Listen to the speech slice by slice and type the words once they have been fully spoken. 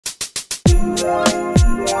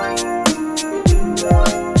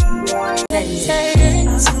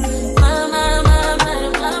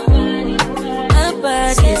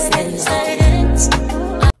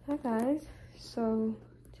So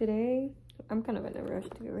today, I'm kind of in a rush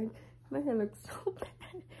to get ready. My hair looks so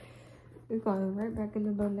bad. It's going right back in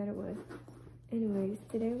the bun that it was. Anyways,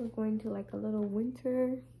 today we're going to like a little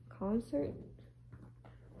winter concert.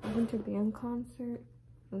 A winter band concert.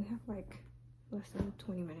 We have like less than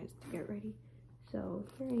 20 minutes to get ready. So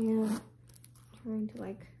here I am, trying to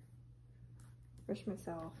like rush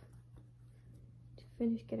myself to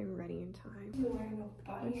finish getting ready in time. I'm wearing a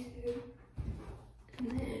bodysuit. And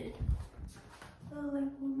then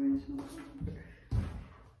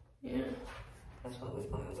yeah, that's what we're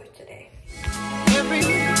going with today.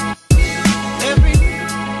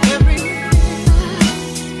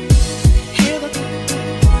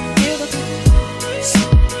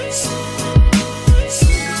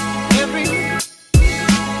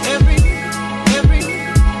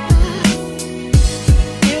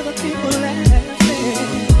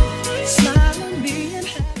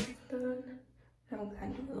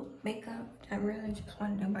 Makeup. I really just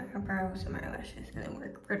want to do my eyebrows and my eyelashes and then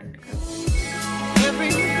we're ready to go.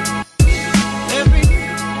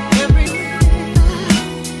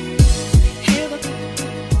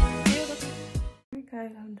 Alright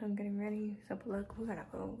guys, I'm done getting ready. So look, we gotta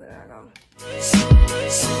go.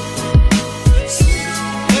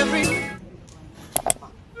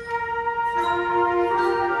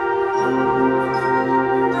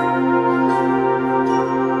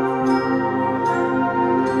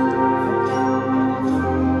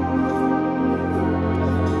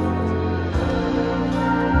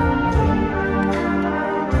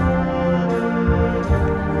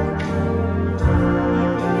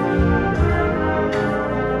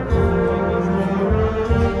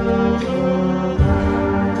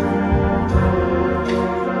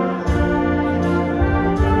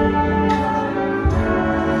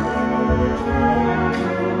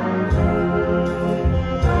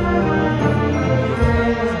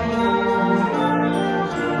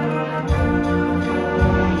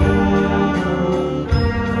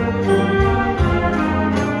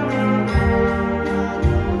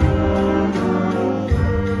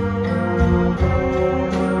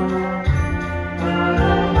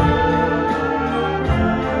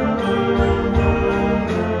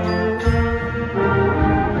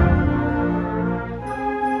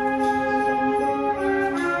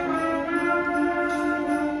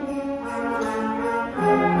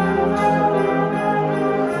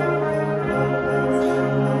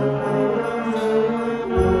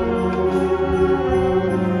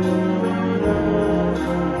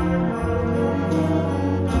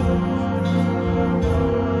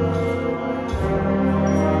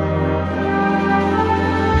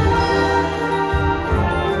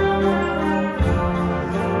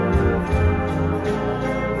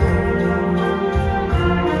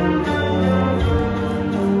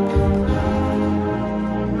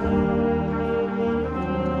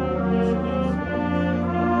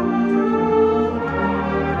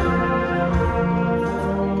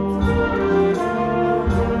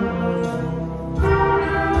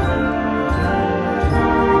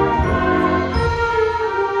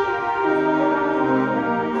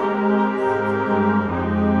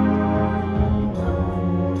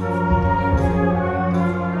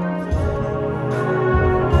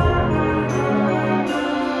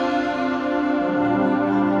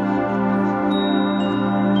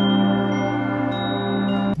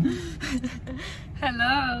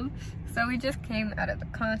 Hello. So we just came out of the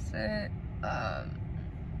concert. I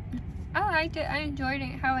liked it. I enjoyed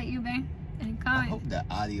it. How about you, Ben? Any comments? I hope the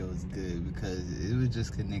audio is good because it was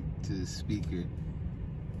just connected to the speaker.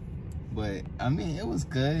 But I mean, it was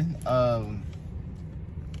good. I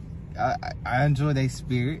enjoyed their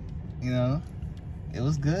spirit. You know, it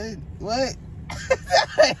was good. What?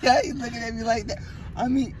 How you looking at me like that? I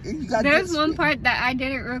mean, you got. There's one part that I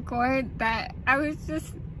didn't record that I was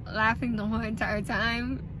just laughing the whole entire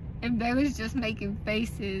time, and Bae was just making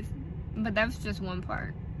faces, but that was just one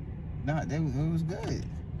part. No, it was good.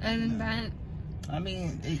 And that, I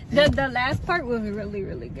mean, the last part was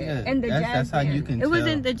really good. Yeah, and the jazz that's how band. you can it tell.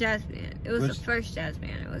 wasn't the jazz band. It was the first jazz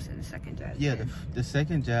band. It wasn't the second jazz band. Yeah, the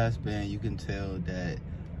second jazz band, you can tell that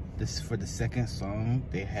this for the second song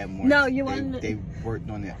they had more. No, they worked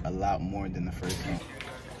on it a lot more than the first one.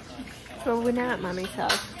 So we're not at mommy's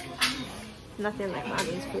house. Nothing like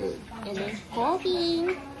mommy's food. And then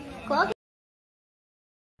coffee.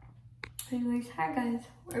 Anyways, hi guys,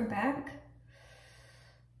 we're back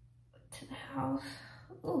to the house.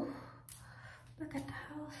 Ooh, look at the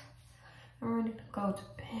house. I'm ready to go to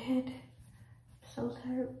bed. So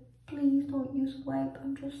tired. Please don't use wipe.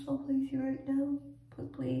 I'm just so lazy right now.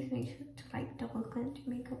 But please make sure to like double cleanse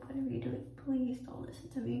your makeup whenever you do it. Please don't listen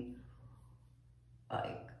to me.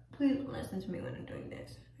 Like, please don't listen to me when I'm doing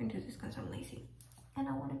this. I do this because I'm lazy. And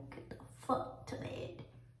I want to get the fuck to bed.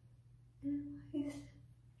 Anyways,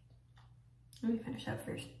 let me finish up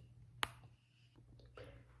first.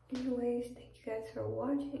 Anyways, thank you guys for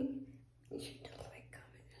watching. Make sure to like,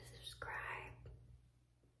 comment, and subscribe.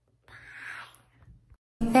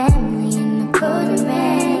 Bye. Family in the Grwm,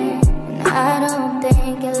 and I don't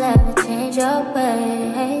think it'll ever change your way.